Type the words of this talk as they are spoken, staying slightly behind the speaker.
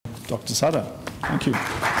Dr. Sutter. Thank you.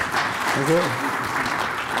 Thank you.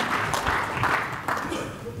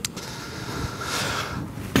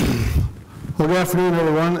 Well, good afternoon,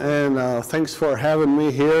 everyone, and thanks for having me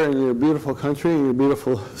here in your beautiful country, in your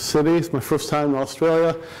beautiful city. It's my first time in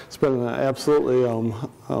Australia. It's been an absolutely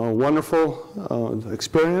wonderful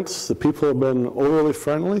experience. The people have been overly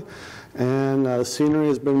friendly, and the scenery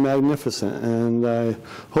has been magnificent, and I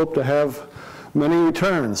hope to have many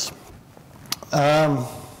returns.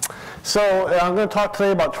 So I'm going to talk today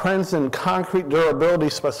about trends in concrete durability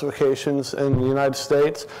specifications in the United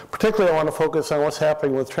States. Particularly, I want to focus on what's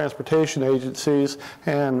happening with transportation agencies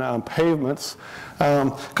and pavements. A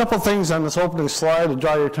couple of things on this opening slide to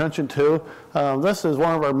draw your attention to. This is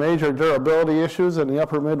one of our major durability issues in the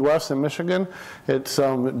upper Midwest in Michigan. It's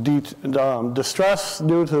distress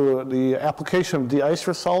due to the application of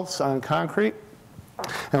de-icer salts on concrete.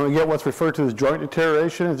 And we get what's referred to as joint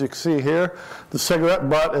deterioration. As you can see here, the cigarette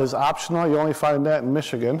butt is optional. You only find that in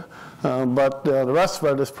Michigan. But the rest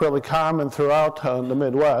of it is pretty common throughout the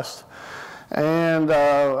Midwest. And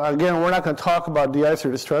again, we're not going to talk about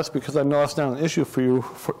de-icer distress because I know it's not an issue for you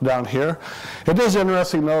down here. It is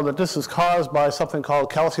interesting, though, that this is caused by something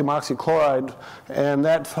called calcium oxychloride, and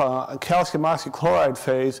that calcium oxychloride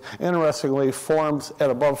phase, interestingly, forms at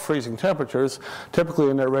above freezing temperatures, typically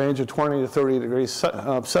in the range of 20 to 30 degrees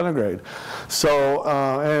centigrade. So,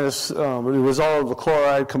 and it's the result of the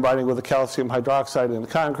chloride combining with the calcium hydroxide in the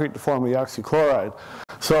concrete to form the oxychloride.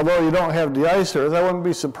 So although you don't have de-icers, I wouldn't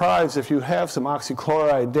be surprised if you have some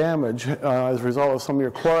oxychloride damage as a result of some of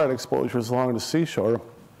your chloride exposures along the seashore.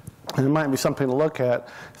 And it might be something to look at.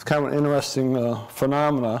 It's kind of an interesting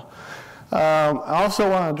phenomena. I also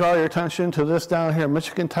want to draw your attention to this down here,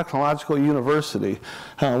 Michigan Technological University.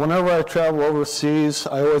 Whenever I travel overseas,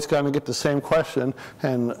 I always kind of get the same question,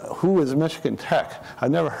 and who is Michigan Tech?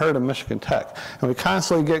 I've never heard of Michigan Tech. And we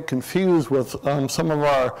constantly get confused with some of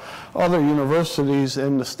our other universities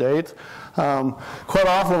in the state. Quite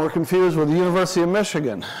often we're confused with the University of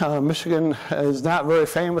Michigan. Michigan is not very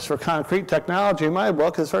famous for concrete technology in my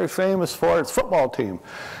book. It's very famous for its football team,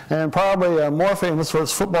 and probably more famous for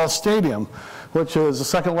its football stadium, which is the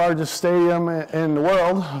second largest stadium in the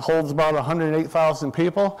world. It holds about 108,000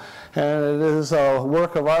 people, and it is a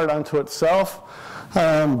work of art unto itself.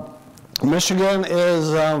 Michigan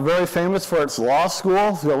is very famous for its law school.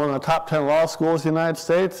 It's one of the top 10 law schools in the United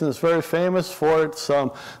States, and it's very famous for its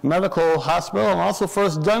medical hospital and also for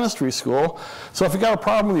its dentistry school. So if you've got a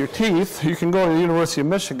problem with your teeth, you can go to the University of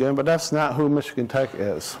Michigan, but that's not who Michigan Tech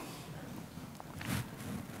is.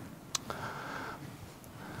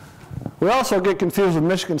 We also get confused with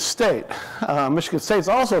Michigan State. Michigan State is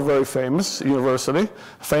also a very famous university,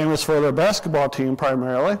 famous for their basketball team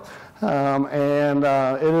primarily.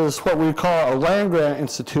 It is what we call a land-grant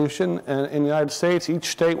institution. In the United States, each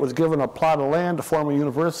state was given a plot of land to form a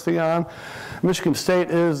university on. Michigan State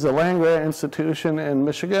is the land-grant institution in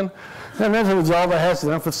Michigan. And as a result, it has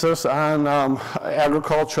an emphasis on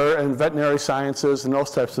agriculture and veterinary sciences and those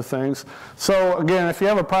types of things. So again, if you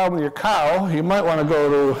have a problem with your cow, you might want to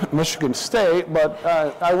go to Michigan State, but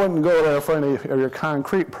I wouldn't go there for any of your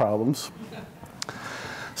concrete problems.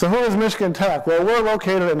 So who is Michigan Tech? Well, we're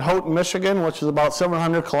located in Houghton, Michigan, which is about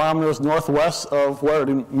 700 kilometers northwest of where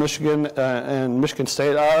Michigan and Michigan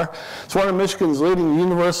State are. It's one of Michigan's leading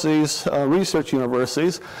universities, research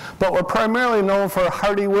universities, but we're primarily known for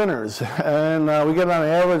hardy winters. And we get on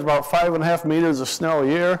average about 5.5 meters of snow a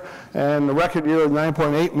year, and the record year was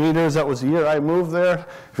 9.8 meters. That was the year I moved there.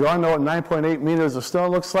 If you want to know what 9.8 meters of snow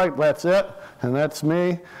looks like, that's it, and that's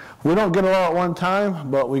me. We don't get it all at one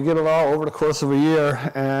time, but we get it all over the course of a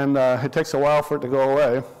year, and it takes a while for it to go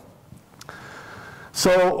away.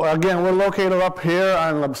 So again, we're located up here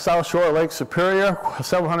on the south shore of Lake Superior,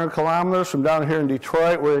 700 kilometers from down here in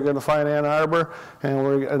Detroit, where you're going to find Ann Arbor,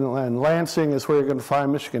 and Lansing is where you're going to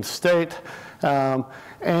find Michigan State.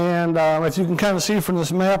 As you can kind of see from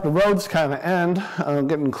this map, the roads kind of end,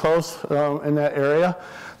 getting close in that area.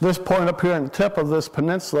 This point up here on the tip of this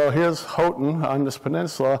peninsula, here's Houghton on this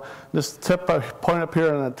peninsula. This point up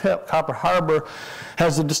here on the tip, Copper Harbor,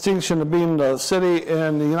 has the distinction of being the city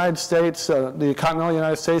in the United States, the continental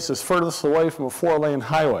United States, is furthest away from a 4-lane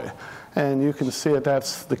highway. And you can see that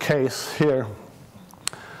that's the case here.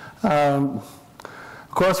 Of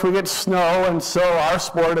course, we get snow, and so our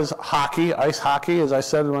sport is hockey, ice hockey. As I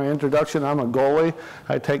said in my introduction, I'm a goalie.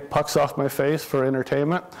 I take pucks off my face for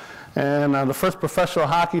entertainment. And the first professional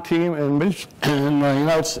hockey team in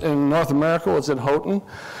North America was in Houghton.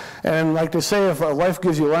 And like they say, if life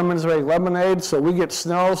gives you lemons, make lemonade. So we get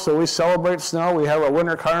snow, so we celebrate snow. We have a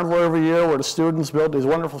winter carnival every year where the students build these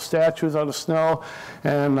wonderful statues out of snow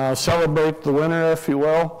and celebrate the winter, if you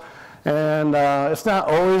will. And it's not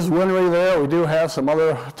always wintry there. We do have some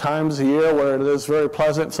other times a year where it is very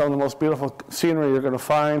pleasant, some of the most beautiful scenery you're going to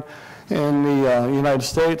find in the United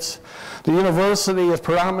States. The university is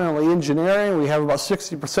predominantly engineering. We have about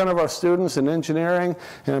 60% of our students in engineering,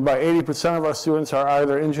 and about 80% of our students are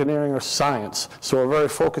either engineering or science. So we're a very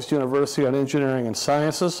focused university on engineering and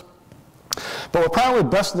sciences. But we're probably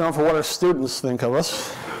best known for what our students think of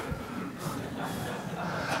us.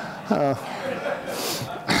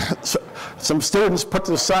 Some students put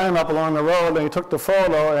the sign up along the road, and they took the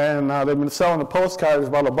photo, and they've been selling the postcards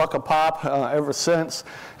about $1 a pop ever since.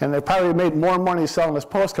 And they probably made more money selling this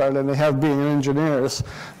postcard than they have being engineers.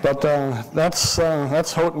 But that's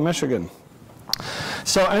Houghton, Michigan.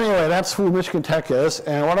 So anyway, that's who Michigan Tech is.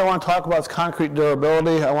 And what I want to talk about is concrete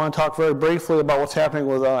durability. I want to talk very briefly about what's happening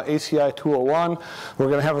with ACI 201. We're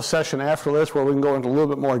going to have a session after this where we can go into a little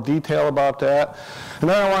bit more detail about that. And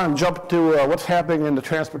then I want to jump to what's happening in the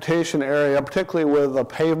transportation area, particularly with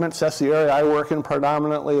pavements. That's the area I work in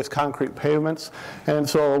predominantly, is concrete pavements. And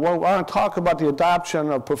so I want to talk about the adoption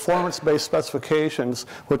of performance-based specifications,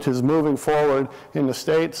 which is moving forward in the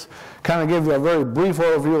states. Kind of give you a very brief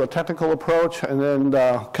overview of the technical approach, and then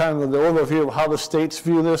kind of the overview of how the states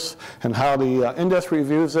view this and how the industry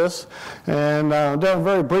views this. And then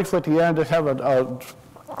very briefly at the end, just have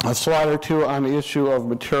a slide or two on the issue of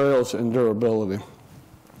materials and durability.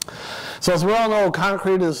 So as we all know,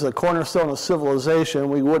 concrete is the cornerstone of civilization.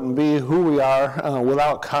 We wouldn't be who we are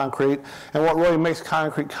without concrete. And what really makes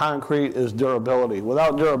concrete concrete is durability.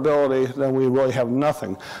 Without durability, then we really have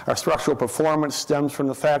nothing. Our structural performance stems from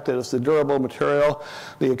the fact that it's the durable material.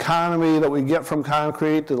 The economy that we get from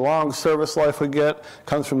concrete, the long service life we get,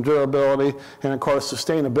 comes from durability. And of course,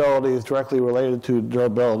 sustainability is directly related to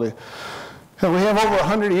durability. And we have over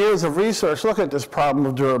 100 years of research look at this problem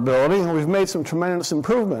of durability, and we've made some tremendous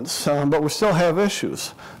improvements, but we still have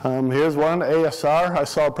issues. Here's one, ASR. I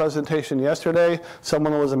saw a presentation yesterday.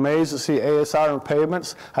 Someone was amazed to see ASR in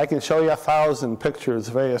pavements. I can show you 1,000 pictures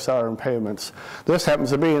of ASR in pavements. This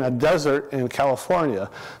happens to be in a desert in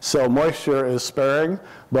California, so moisture is sparing,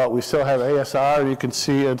 but we still have ASR, and you can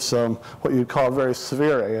see it's what you'd call very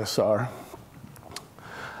severe ASR.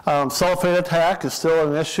 Sulfate attack is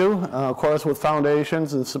still an issue, of course, with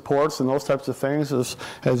foundations and supports and those types of things,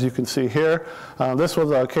 as you can see here. This was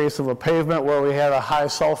a case of a pavement where we had a high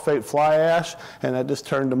sulfate fly ash, and that just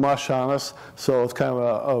turned to mush on us. So it's kind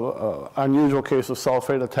of an unusual case of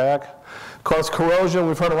sulfate attack. Of course, corrosion.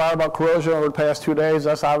 We've heard a lot about corrosion over the past 2 days.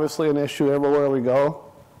 That's obviously an issue everywhere we go.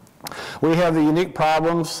 We have the unique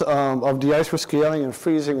problems of de-ice rescaling and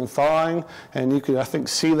freezing and thawing, and you can, I think,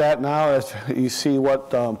 see that now as you see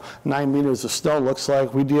what 9 meters of snow looks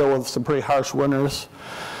like. We deal with some pretty harsh winters.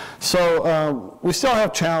 So we still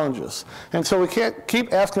have challenges. And so we can't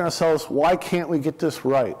keep asking ourselves, why can't we get this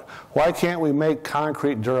right? Why can't we make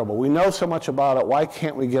concrete durable? We know so much about it. Why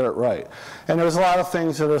can't we get it right? And there's a lot of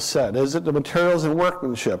things that are said. Is it the materials and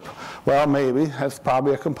workmanship? Well, maybe. That's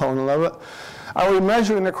probably a component of it. Are we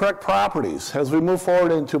measuring the correct properties? As we move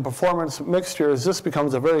forward into performance mixtures, this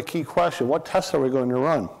becomes a very key question. What tests are we going to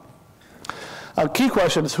run? A key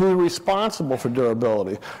question is who is responsible for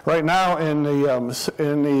durability. Right now in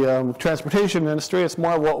the transportation industry, it's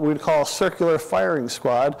more what we'd call a circular firing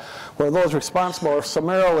squad, where those responsible are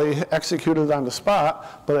summarily executed on the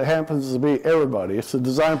spot, but it happens to be everybody. It's the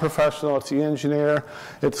design professional, it's the engineer,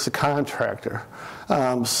 it's the contractor.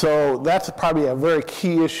 So that's probably a very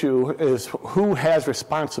key issue, is who has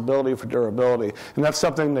responsibility for durability. And that's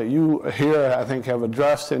something that you here, I think, have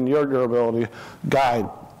addressed in your durability guide.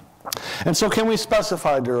 And so can we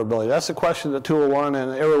specify durability? That's the question that 201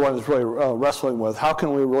 and everyone is really wrestling with. How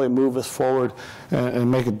can we really move this forward and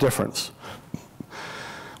make a difference?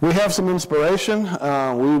 We have some inspiration.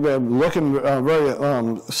 We've been looking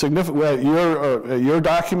very significantly at your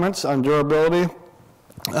documents on durability.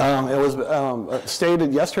 It was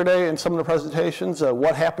stated yesterday in some of the presentations,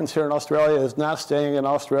 what happens here in Australia is not staying in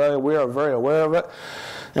Australia. We are very aware of it,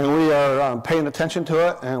 and we are paying attention to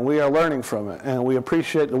it, and we are learning from it, and we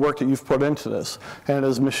appreciate the work that you've put into this. And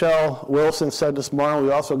as Michelle Wilson said this morning,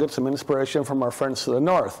 we also get some inspiration from our friends to the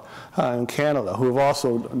north in Canada, who have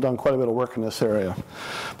also done quite a bit of work in this area.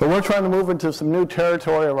 But we're trying to move into some new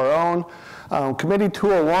territory of our own. Committee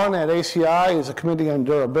 201 at ACI is a committee on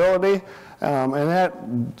durability. And that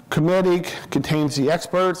committee contains the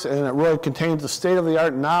experts, and it really contains the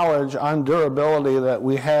state-of-the-art knowledge on durability that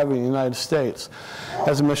we have in the United States.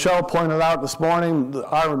 As Michelle pointed out this morning,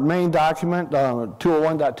 our main document,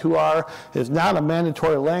 201.2R, is not a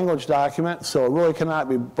mandatory language document, so it really cannot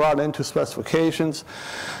be brought into specifications.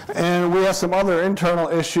 And we have some other internal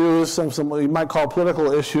issues, some what you might call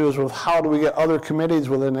political issues, with how do we get other committees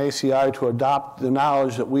within ACI to adopt the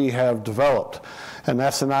knowledge that we have developed. And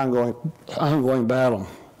that's an ongoing battle.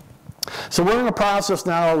 So we're in a process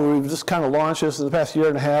now, we've just kind of launched this in the past year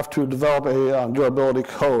and a half to develop a durability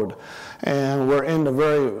code. And we're in the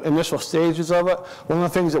very initial stages of it. One of the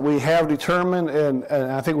things that we have determined, and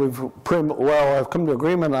I think we've pretty well have come to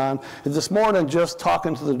agreement on, is it's more than just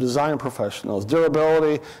talking to the design professionals.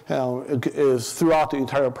 Durability is throughout the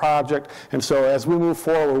entire project, and so as we move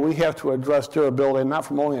forward, we have to address durability not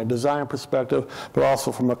from only a design perspective, but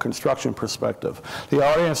also from a construction perspective. The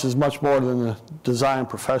audience is much more than the design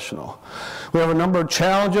professional. We have a number of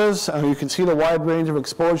challenges. You can see the wide range of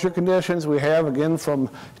exposure conditions we have, again, from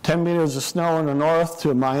 10 meters of snow in the north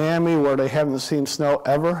to Miami, where they haven't seen snow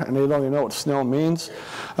ever, and they don't even know what snow means.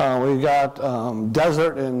 We've got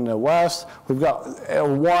desert in the west. We've got a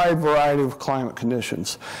wide variety of climate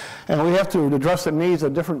conditions. And we have to address the needs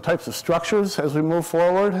of different types of structures as we move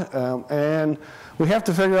forward. And we have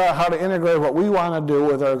to figure out how to integrate what we want to do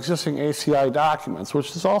with our existing ACI documents,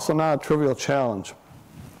 which is also not a trivial challenge.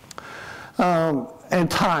 And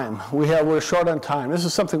time. We're short on time. This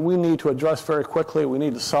is something we need to address very quickly. We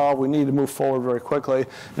need to solve. We need to move forward very quickly.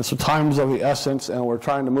 And so time is of the essence, and we're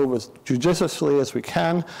trying to move as judiciously as we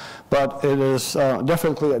can. But it is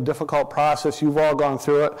definitely a difficult process. You've all gone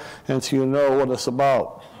through it, and so you know what it's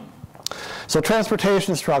about. So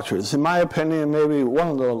transportation structures, in my opinion, maybe one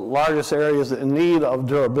of the largest areas in need of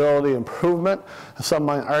durability improvement. Some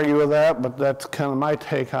might argue with that, but that's kind of my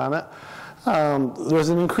take on it. There's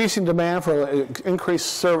an increasing demand for increased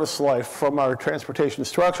service life from our transportation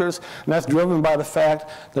structures, and that's driven by the fact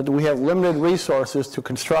that we have limited resources to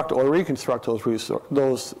construct or reconstruct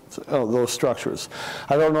those structures.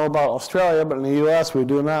 I don't know about Australia, but in the U.S. we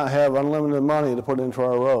do not have unlimited money to put into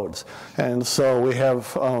our roads, and so we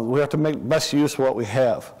have to make best use of what we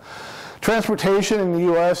have. Transportation in the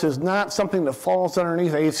U.S. is not something that falls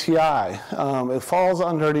underneath ACI. It falls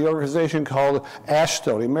under the organization called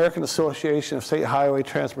AASHTO, the American Association of State Highway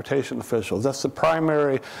Transportation Officials. That's the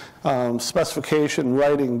primary specification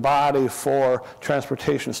writing body for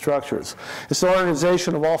transportation structures. It's an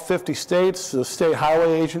organization of all 50 states. The state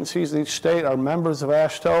highway agencies in each state are members of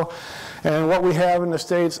AASHTO. And what we have in the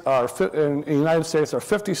states are, in the United States, are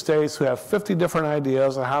 50 states who have 50 different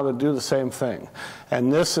ideas on how to do the same thing.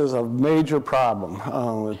 And this is a major problem,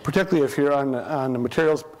 particularly if you're on the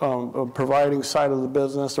materials providing side of the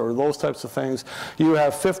business or those types of things. You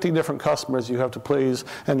have 50 different customers you have to please,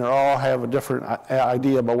 and they all have a different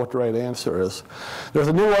idea about what the right answer is. There's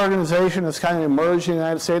a new organization that's kind of emerged in the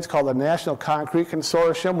United States called the National Concrete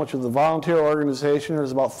Consortium, which is a volunteer organization.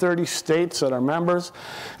 There's about 30 states that are members,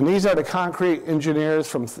 and these are the concrete engineers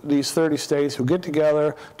from these 30 states who get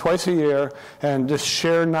together twice a year and just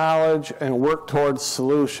share knowledge and work towards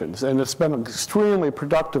solutions. And it's been an extremely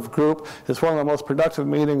productive group. It's one of the most productive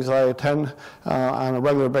meetings I attend on a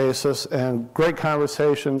regular basis, and great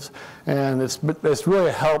conversations, and it's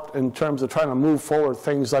really helped in terms of trying to move forward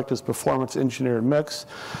things like this performance engineered mix.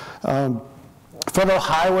 Federal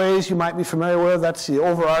highways, you might be familiar with. That's the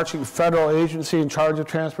overarching federal agency in charge of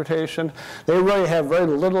transportation. They really have very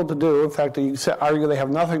little to do. In fact, you could argue they have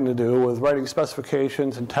nothing to do with writing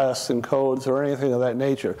specifications and tests and codes or anything of that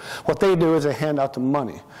nature. What they do is they hand out the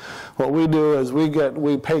money. What we do is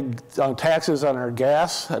we pay taxes on our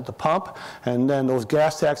gas at the pump, and then those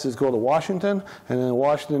gas taxes go to Washington, and then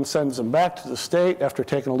Washington sends them back to the state after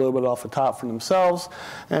taking a little bit off the top for themselves,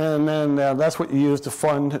 and then that's what you use to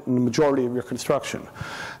fund the majority of your construction.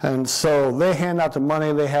 And so they hand out the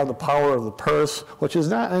money, they have the power of the purse, which is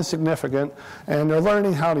not insignificant, and they're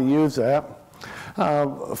learning how to use that.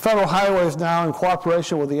 Federal Highways now, in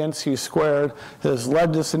cooperation with the NC Squared, has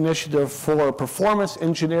led this initiative for performance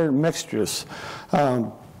engineered mixtures.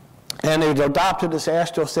 And they've adopted this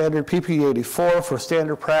AASHTO standard PP84 for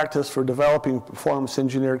standard practice for developing performance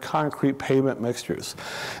engineered concrete pavement mixtures.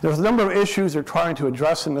 There's a number of issues they're trying to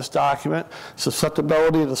address in this document: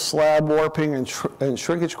 susceptibility to slab warping and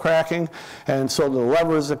shrinkage cracking. And so the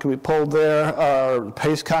levers that can be pulled there are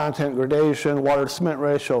paste content gradation, water to cement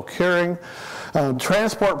ratio, curing.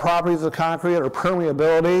 Transport properties of concrete or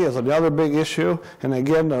permeability is another big issue. And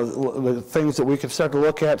again, the things that we can start to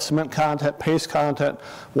look at: cement content, paste content,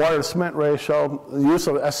 water to water-cement ratio, the use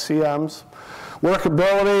of SCMs,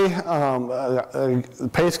 workability,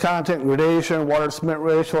 paste content, gradation, water-cement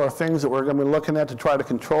ratio are things that we're going to be looking at to try to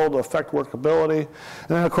control to affect workability. And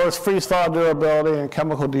then, of course, freeze-thaw durability and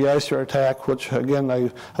chemical de-icer attack, which, again, I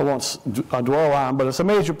won't dwell on, but it's a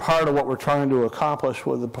major part of what we're trying to accomplish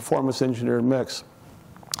with the performance engineered mix.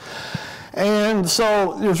 And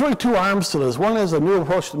so there's really two arms to this. One is a new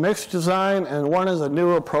approach to mix design, and one is a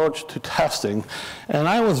new approach to testing. And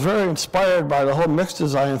I was very inspired by the whole mix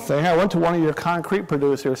design thing. I went to one of your concrete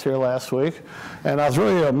producers here last week, and I was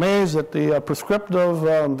really amazed at the prescriptive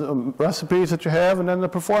recipes that you have, and then the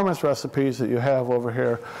performance recipes that you have over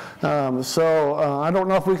here. I don't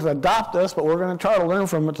know if we can adopt this, but we're going to try to learn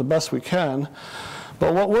from it the best we can.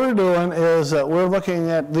 But what we're doing is that we're looking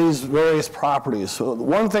at these various properties. So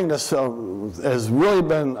one thing that has really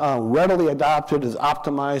been readily adopted is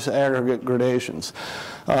optimized aggregate gradations.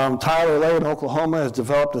 Tyler Lay in Oklahoma has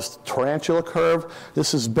developed this tarantula curve.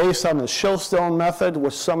 This is based on the Shillstone method,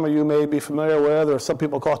 which some of you may be familiar with, or some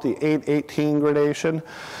people call it the 818 gradation.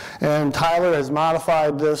 And Tyler has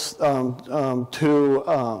modified this to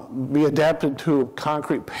be adapted to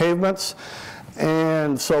concrete pavements.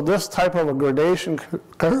 And so this type of a gradation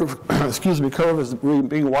curve, curve is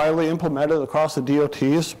being widely implemented across the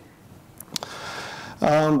DOTs.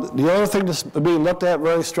 The other thing that's being looked at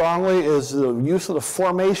very strongly is the use of the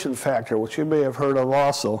formation factor, which you may have heard of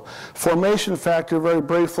also. Formation factor, very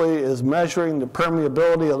briefly, is measuring the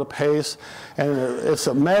permeability of the paste, and it's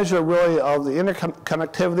a measure really of the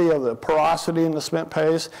interconnectivity of the porosity in the cement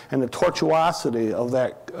paste and the tortuosity of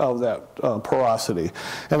that porosity.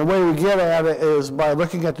 And the way we get at it is by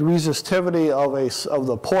looking at the resistivity of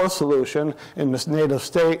the pore solution in this native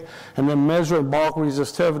state, and then measuring bulk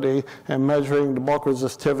resistivity and measuring the bulk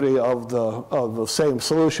resistivity of the same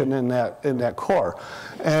solution in that core.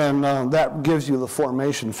 And that gives you the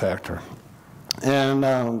formation factor. And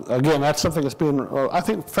again, that's something that's being, I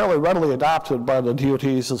think, fairly readily adopted by the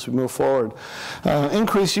DOTs as we move forward.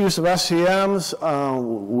 Increased use of SCMs.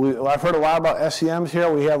 I've heard a lot about SCMs here.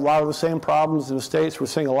 We have a lot of the same problems in the States. We're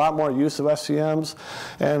seeing a lot more use of SCMs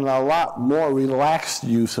and a lot more relaxed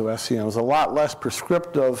use of SCMs, a lot less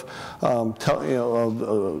prescriptive,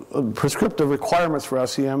 prescriptive requirements for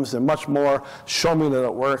SCMs, and much more show me that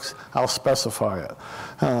it works, I'll specify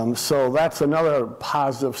it. So that's another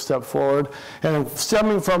positive step forward. And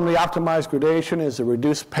stemming from the optimized gradation is the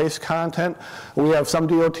reduced paste content. We have some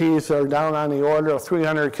DOTs that are down on the order of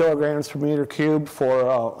 300 kilograms per meter cubed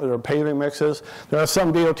for their paving mixes. There are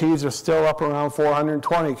some DOTs that are still up around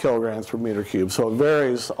 420 kilograms per meter cubed, so it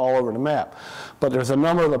varies all over the map. But there's a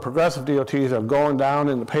number of the progressive DOTs that are going down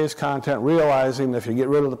in the paste content, realizing that if you get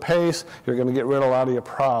rid of the paste, you're going to get rid of a lot of your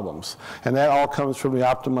problems. And that all comes from the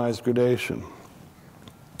optimized gradation.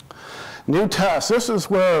 New tests. This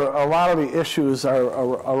is where a lot of the issues are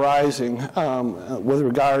arising with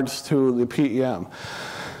regards to the PEM.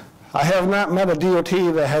 I have not met a DOT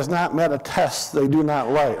that has not met a test they do not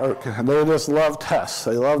like, or they just love tests.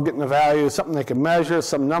 They love getting a value, something they can measure,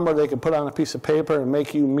 some number they can put on a piece of paper and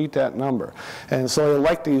make you meet that number. And so they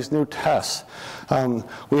like these new tests.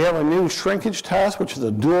 We have a new shrinkage test, which is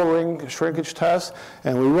a dual ring shrinkage test,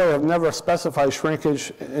 and we really have never specified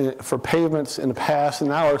shrinkage for pavements in the past,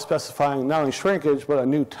 and now we're specifying not only shrinkage, but a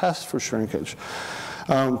new test for shrinkage.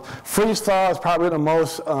 Freeze-thaw is probably the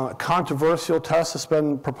most controversial test that's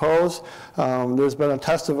been proposed. There's been a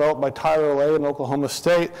test developed by Tyler Lay in Oklahoma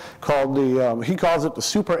State called he calls it the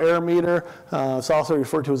super air meter. It's also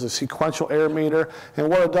referred to as a sequential air meter. And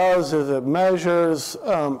what it does is it measures,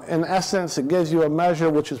 in essence, it gives you a measure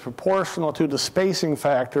which is proportional to the spacing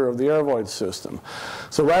factor of the air void system.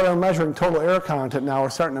 So rather than measuring total air content, now we're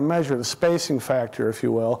starting to measure the spacing factor, if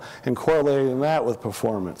you will, and correlating that with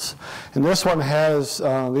performance. And this one has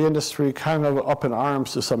the industry kind of up in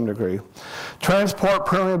arms to some degree. Transport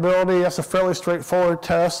permeability, that's a fairly straightforward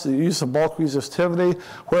test. The use of bulk resistivity.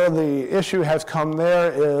 Where the issue has come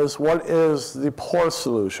there is what is the pore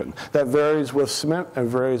solution. That varies with cement and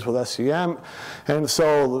varies with SCM. And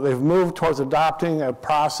so they've moved towards adopting a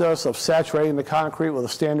process of saturating the concrete with a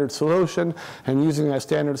standard solution and using that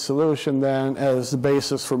standard solution then as the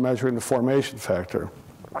basis for measuring the formation factor.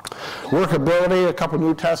 Workability, a couple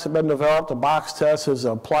new tests have been developed. A box test is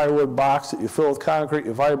a plywood box that you fill with concrete,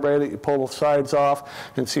 you vibrate it, you pull both sides off,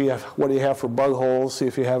 and see what do you have for bug holes, see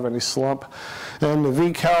if you have any slump. And the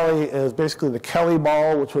V-Kelly is basically the Kelly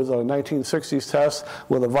ball, which was a 1960s test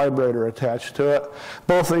with a vibrator attached to it.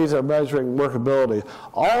 Both of these are measuring workability.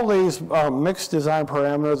 All these mixed design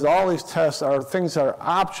parameters, all these tests are things that are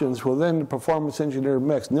options within the performance engineered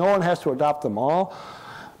mix. No one has to adopt them all.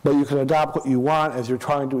 but you can adopt what you want as you're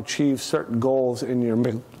trying to achieve certain goals in your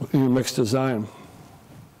mix design.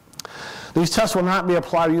 These tests will not be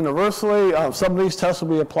applied universally. Some of these tests will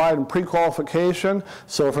be applied in pre-qualification.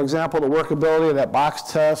 So, for example, the workability of that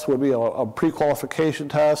box test would be a pre-qualification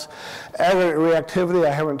test. Aggregate reactivity,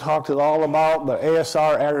 I haven't talked at all about, but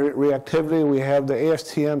ASR aggregate reactivity, we have the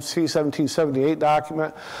ASTM C1778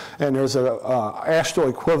 document, and there's an AASHTO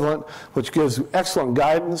equivalent, which gives excellent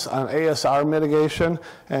guidance on ASR mitigation.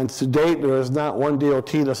 And to date, there is not one DOT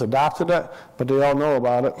that's adopted it, but they all know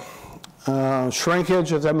about it.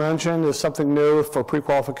 Shrinkage, as I mentioned, is something new for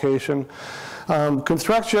pre-qualification.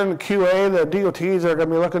 Construction QA, the DOTs are going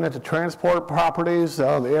to be looking at the transport properties,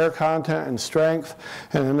 the air content and strength,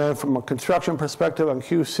 and then from a construction perspective on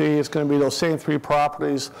QC, it's going to be those same three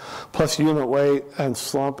properties plus unit weight and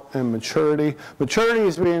slump and maturity. Maturity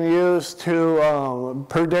is being used to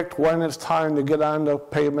predict when it's time to get on the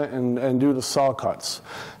pavement and do the saw cuts.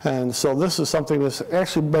 And so this is something that's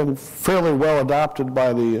actually been fairly well adopted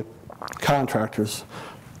by the contractors.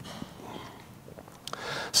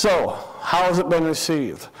 So, how has it been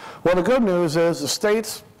received? Well, the good news is the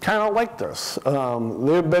states kind of like this.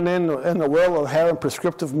 They've been in the will of having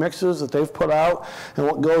prescriptive mixes that they've put out, and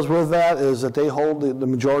what goes with that is that they hold the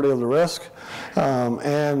majority of the risk,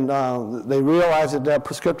 and they realize that that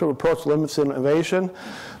prescriptive approach limits innovation.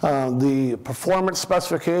 The performance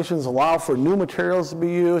specifications allow for new materials to be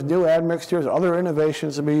used, new admixtures, other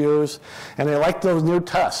innovations to be used, and they like those new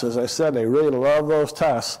tests. As I said, they really love those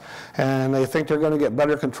tests, and they think they're going to get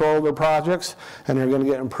better control of their projects, and they're going to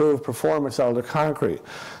get improved performance out of their concrete.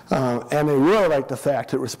 And they really like the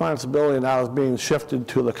fact that responsibility now is being shifted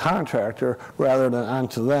to the contractor rather than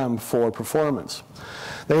onto them for performance.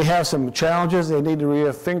 They have some challenges. They need to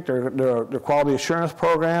rethink their quality assurance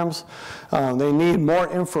programs. They need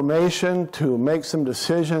more information to make some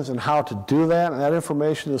decisions on how to do that, and that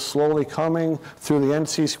information is slowly coming through the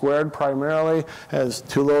NC squared primarily as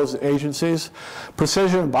to those agencies.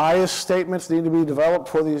 Precision bias statements need to be developed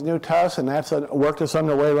for these new tests, and that's a work that's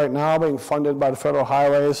underway right now, being funded by the federal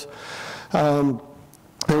highways.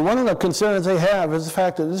 And one of the concerns they have is the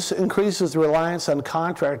fact that this increases the reliance on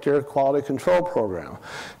contractor quality control program.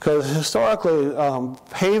 Because historically,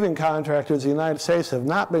 paving contractors in the United States have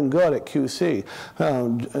not been good at QC.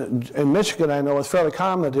 In Michigan, I know it's fairly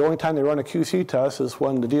common that the only time they run a QC test is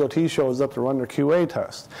when the DOT shows up to run their QA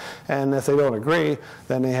test. And if they don't agree,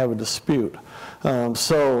 then they have a dispute.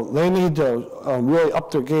 So they need to really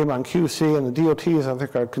up their game on QC, and the DOTs, I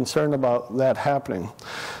think, are concerned about that happening.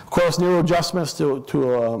 Of course, new adjustments to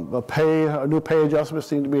new pay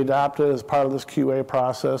adjustments need to be adopted as part of this QA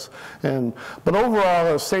process. But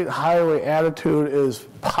overall, the state highway attitude is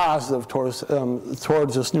positive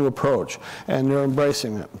towards this new approach, and they're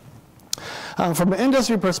embracing it. From an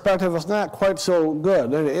industry perspective, it's not quite so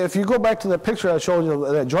good. If you go back to the picture I showed you,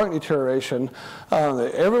 that joint deterioration,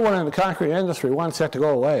 everyone in the concrete industry wants that to go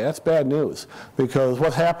away. That's bad news, because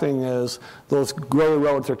what's happening is those gray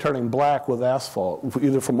roads are turning black with asphalt,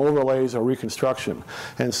 either from overlays or reconstruction.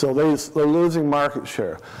 And so they're losing market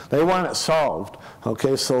share. They want it solved.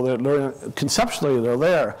 Okay, so conceptually they're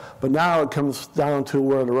there, but now it comes down to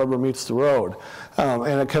where the rubber meets the road.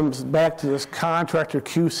 And it comes back to this contractor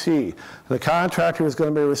QC. The contractor is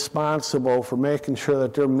going to be responsible for making sure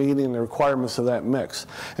that they're meeting the requirements of that mix,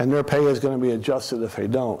 and their pay is going to be adjusted if they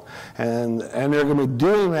don't. And they're going to be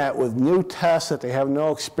doing that with new tests that they have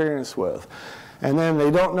no experience with. And then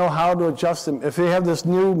they don't know how to adjust them. If they have this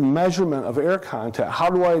new measurement of air content, how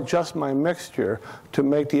do I adjust my mixture to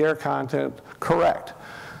make the air content correct?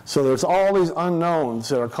 So there's all these unknowns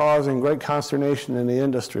that are causing great consternation in the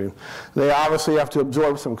industry. They obviously have to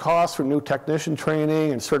absorb some costs for new technician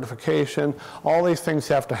training and certification. All these things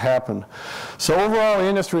have to happen. So overall, the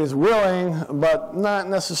industry is willing, but not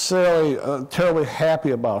necessarily terribly happy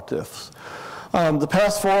about this. The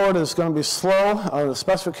path forward is going to be slow. The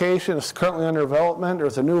specification is currently under development.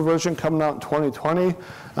 There's a new version coming out in 2020.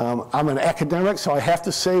 I'm an academic, so I have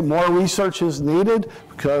to say more research is needed,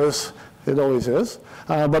 because it always is.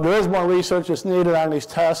 But there is more research that's needed on these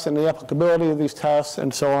tests and the applicability of these tests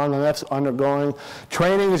and so on, and that's undergoing.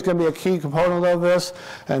 Training is going to be a key component of this,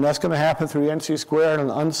 and that's going to happen through the NC squared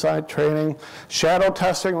and on-site training. Shadow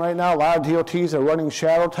testing right now, a lot of DOTs are running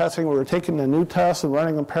shadow testing where we're taking the new tests and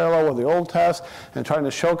running them parallel with the old tests and trying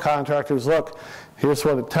to show contractors, look, here's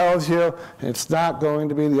what it tells you. It's not going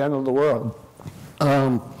to be the end of the world.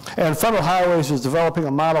 And Federal Highways is developing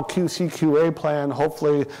a model QC/QA plan.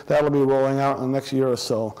 Hopefully that'll be rolling out in the next year or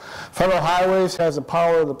so. Federal Highways has the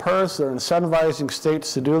power of the purse. They're incentivizing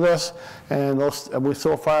states to do this, and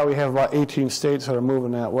so far we have about 18 states that are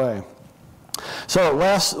moving that way. So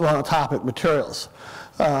last topic, materials.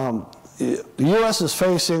 The U.S. is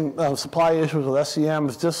facing supply issues with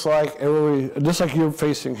SCMs just like you're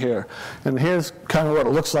facing here. And here's kind of what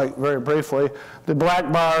it looks like very briefly. The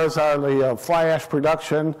black bars are the fly ash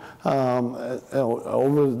production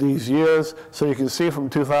over these years. So you can see from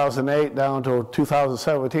 2008 down to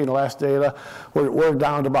 2017, the last data, we're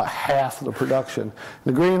down to about half of the production.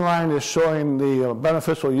 The green line is showing the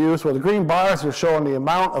beneficial use, well, the green bars are showing the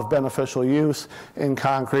amount of beneficial use in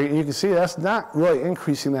concrete. And you can see that's not really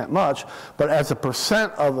increasing that much, but as a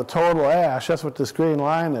percent of the total ash, that's what this green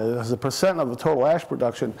line is, as a percent of the total ash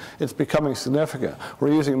production, it's becoming significant.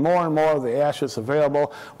 We're using more and more of the ash that's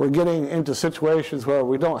available. We're getting into situations where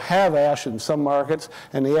we don't have ash in some markets,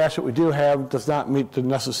 and the ash that we do have does not meet the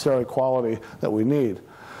necessary quality that we need.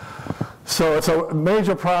 So it's a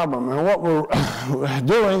major problem, and what we're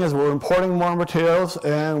doing is we're importing more materials,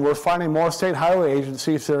 and we're finding more state highway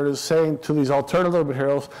agencies that are saying to these alternative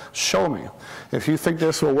materials, show me. If you think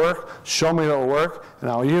this will work, show me it'll work, and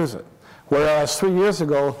I'll use it. Whereas 3 years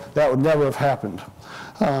ago, that would never have happened.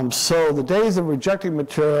 So the days of rejecting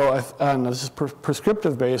material on a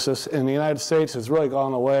prescriptive basis in the United States has really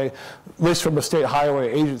gone away, at least from a state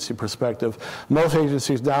highway agency perspective. Most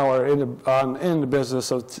agencies now are in the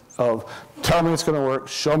business of tell me it's going to work,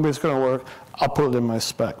 show me it's going to work, I'll put it in my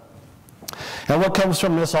spec. And what comes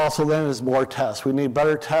from this also then is more tests. We need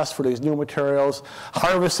better tests for these new materials.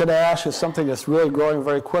 Harvested ash is something that's really growing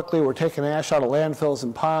very quickly. We're taking ash out of landfills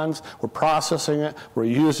and ponds. We're processing it. We're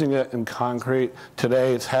using it in concrete.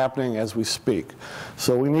 Today it's happening as we speak.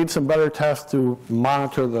 So we need some better tests to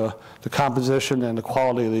monitor the composition and the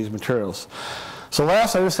quality of these materials. So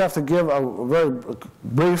last, I just have to give a very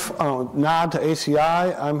brief nod to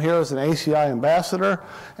ACI. I'm here as an ACI Ambassador,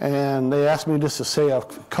 and they asked me just to say a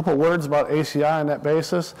couple words about ACI on that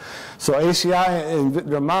basis. So ACI,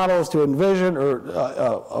 their motto is to envision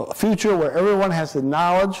a future where everyone has the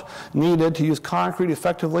knowledge needed to use concrete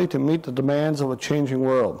effectively to meet the demands of a changing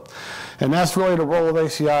world. And that's really the role of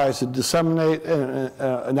ACI, is to disseminate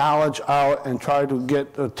knowledge out and try to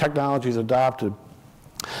get technologies adopted.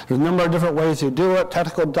 There's a number of different ways to do it.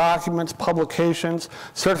 Technical documents, publications,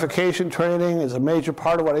 certification training is a major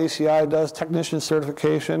part of what ACI does, technician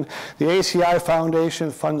certification. The ACI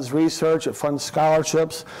Foundation funds research, it funds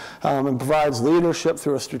scholarships, and provides leadership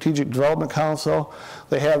through a strategic development council.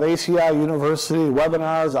 They have ACI University,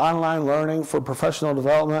 webinars, online learning for professional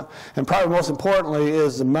development, and probably most importantly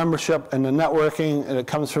is the membership and the networking, and it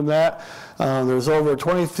comes from that. There's over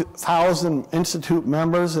 20,000 institute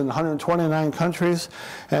members in 129 countries,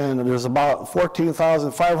 and there's about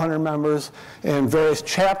 14,500 members in various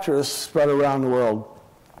chapters spread around the world.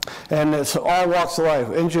 And it's all walks of life,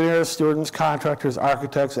 engineers, students, contractors,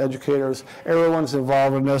 architects, educators, everyone's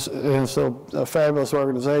involved in this, and it's a fabulous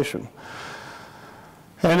organization.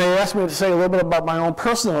 And they asked me to say a little bit about my own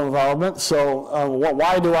personal involvement. So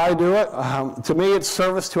why do I do it? To me, it's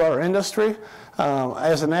service to our industry.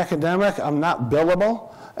 As an academic, I'm not billable.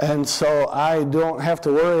 And so I don't have to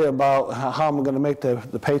worry about how I'm going to make the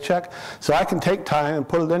paycheck. So I can take time and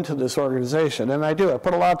put it into this organization. And I do. I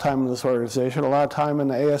put a lot of time in this organization, a lot of time in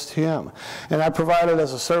the ASTM. And I provide it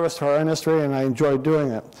as a service to our industry, and I enjoy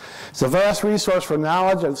doing it. It's a vast resource for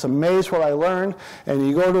knowledge, and it's amazing what I learned. And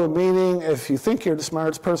you go to a meeting, if you think you're the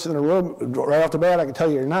smartest person in the room, right off the bat, I can tell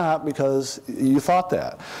you you're not, because you thought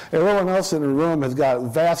that. Everyone else in the room has got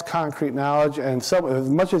vast concrete knowledge, and so as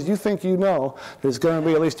much as you think you know, there's going to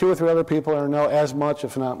be at least 2 or 3 other people that know as much,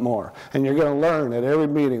 if not more. And you're going to learn at every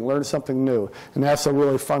meeting, learn something new. And that's a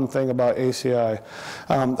really fun thing about ACI.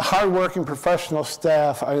 Hardworking professional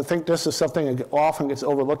staff, I think this is something that often gets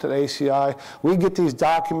overlooked at ACI. We get these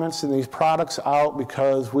documents and these products out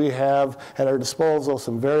because we have at our disposal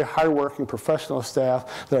some very hardworking professional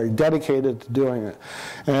staff that are dedicated to doing it.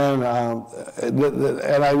 And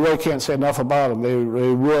I really can't say enough about them. They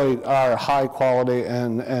really are high quality,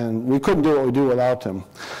 and we couldn't do what we do without them.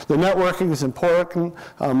 The networking is important.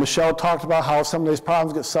 Michelle talked about how some of these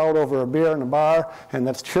problems get solved over a beer in a bar, and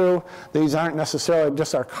that's true. These aren't necessarily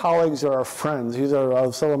just our colleagues or our friends. These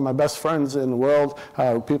are some of my best friends in the world,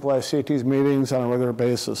 people I see at these meetings on a regular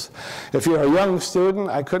basis. If you're a young student,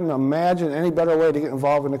 I couldn't imagine any better way to get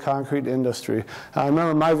involved in the concrete industry. I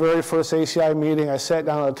remember my very first ACI meeting, I sat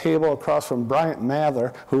down at a table across from Bryant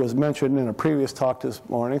Mather, who was mentioned in a previous talk this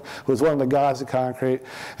morning, who was one of the gods of concrete,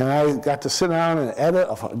 and I got to sit down and edit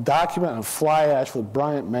a document on fly ash with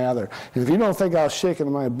Bryant Mather. And if you don't think I was shaking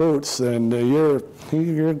in my boots, then you're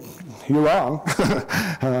wrong.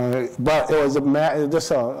 But it was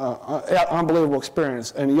just an unbelievable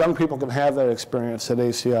experience, and young people can have that experience at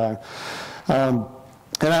ACI.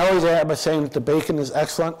 And I always add by saying that the bacon is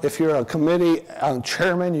excellent. If you're a committee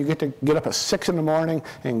chairman, you get to get up at 6 in the morning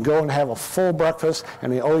and go and have a full breakfast,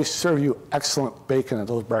 and they always serve you excellent bacon at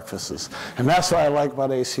those breakfasts. And that's what I like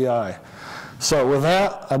about ACI. So with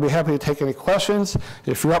that, I'd be happy to take any questions.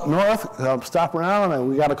 If you're up north, stop around, and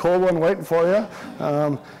we got a cold one waiting for you.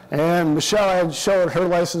 And Michelle had showed her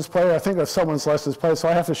license plate. I think that's someone's license plate, so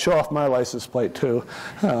I have to show off my license plate too.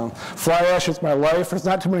 Fly ash is my life. There's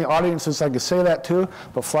not too many audiences I can say that to,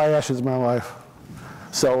 but fly ash is my life.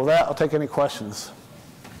 So with that, I'll take any questions.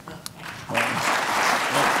 Thank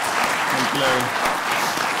you, Larry.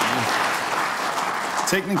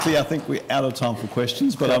 Technically, I think we're out of time for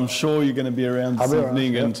questions, but I'm sure you're going to be around this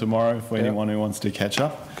evening and tomorrow for anyone who wants to catch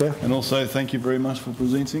up. Okay. And also, thank you very much for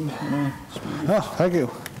presenting. Oh, thank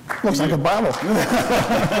you. Looks like a bottle.